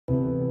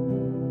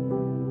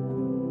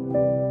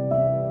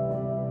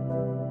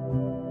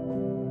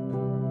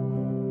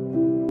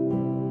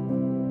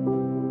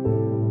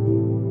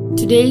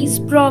Today's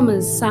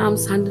promise,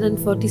 Psalms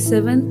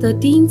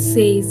 147:13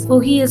 says,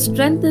 "For he has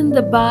strengthened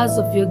the bars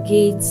of your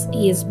gates,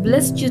 he has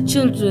blessed your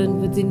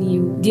children within you."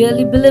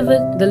 Dearly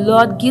beloved, the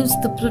Lord gives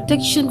the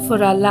protection for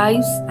our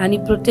lives and he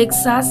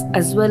protects us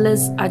as well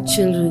as our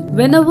children.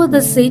 Whenever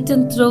the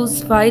Satan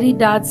throws fiery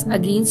darts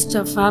against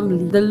our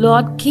family, the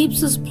Lord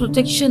keeps his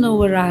protection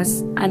over us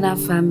and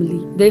our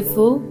family.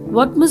 Therefore,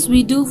 what must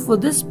we do for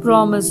this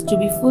promise to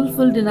be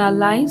fulfilled in our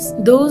lives?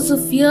 Those who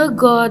fear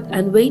God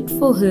and wait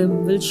for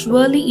him will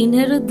surely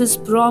inherit this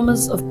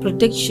promise of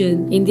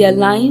protection in their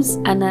lives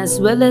and as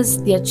well as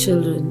their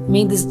children.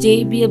 May this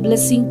day be a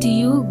blessing to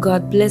you.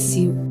 God bless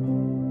you.